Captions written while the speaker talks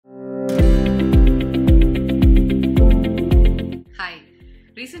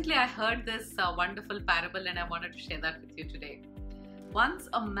Recently, I heard this wonderful parable and I wanted to share that with you today. Once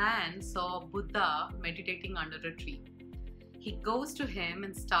a man saw Buddha meditating under a tree. He goes to him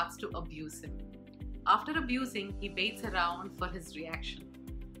and starts to abuse him. After abusing, he waits around for his reaction.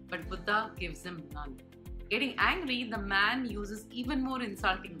 But Buddha gives him none. Getting angry, the man uses even more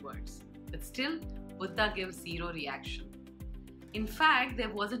insulting words. But still, Buddha gives zero reaction. In fact, there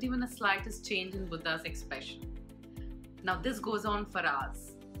wasn't even a slightest change in Buddha's expression. Now this goes on for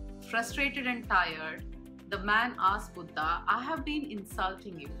hours. Frustrated and tired, the man asked Buddha, I have been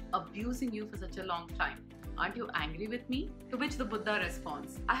insulting you, abusing you for such a long time. Aren't you angry with me? To which the Buddha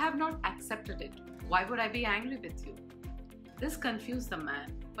responds, I have not accepted it. Why would I be angry with you? This confused the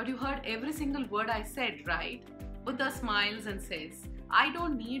man. But you heard every single word I said, right? Buddha smiles and says, I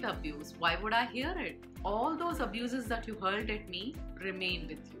don't need abuse. Why would I hear it? All those abuses that you hurled at me remain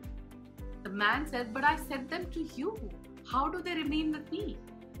with you. The man said, but I said them to you. How do they remain with me?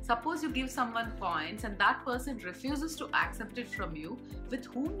 Suppose you give someone coins and that person refuses to accept it from you. With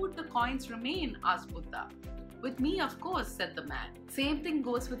whom would the coins remain? Asked Buddha. With me, of course, said the man. Same thing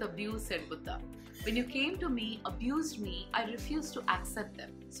goes with abuse, said Buddha. When you came to me, abused me, I refused to accept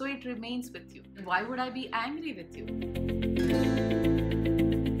them. So it remains with you. Why would I be angry with you?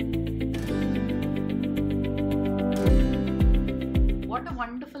 What a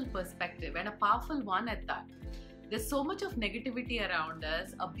wonderful perspective, and a powerful one at that. There's so much of negativity around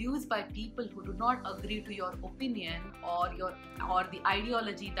us, abused by people who do not agree to your opinion or the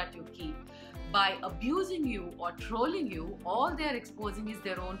ideology that you keep. By abusing you or trolling you, all they are exposing is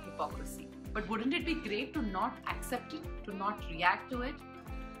their own hypocrisy. But wouldn't it be great to not accept it, to not react to it?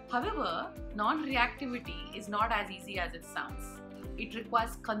 However, non-reactivity is not as easy as it sounds. It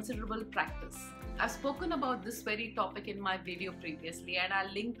requires considerable practice. I've spoken about this very topic in my video previously and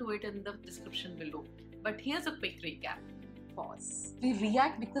I'll link to it in the description below. But here's a quick recap. Pause. We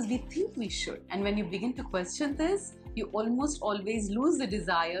react because we think we should. And when you begin to question this, you almost always lose the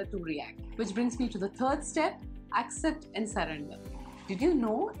desire to react. Which brings me to the third step, accept and surrender. Did you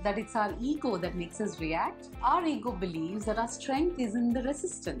know that it's our ego that makes us react? Our ego believes that our strength is in the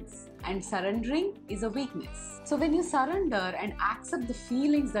resistance and surrendering is a weakness. So when you surrender and accept the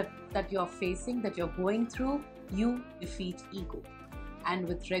feelings that you're facing, that you're going through, you defeat ego. And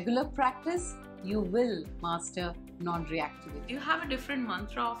with regular practice, you will master non-reactivity. Do you have a different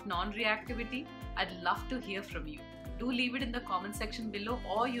mantra of non-reactivity? I'd love to hear from you. Do leave it in the comment section below,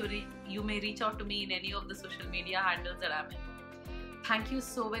 or you may reach out to me in any of the social media handles that I'm in. Thank you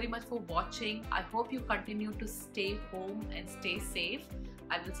so very much for watching. I hope you continue to stay home and stay safe.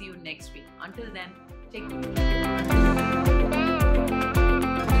 I will see you next week. Until then, take care.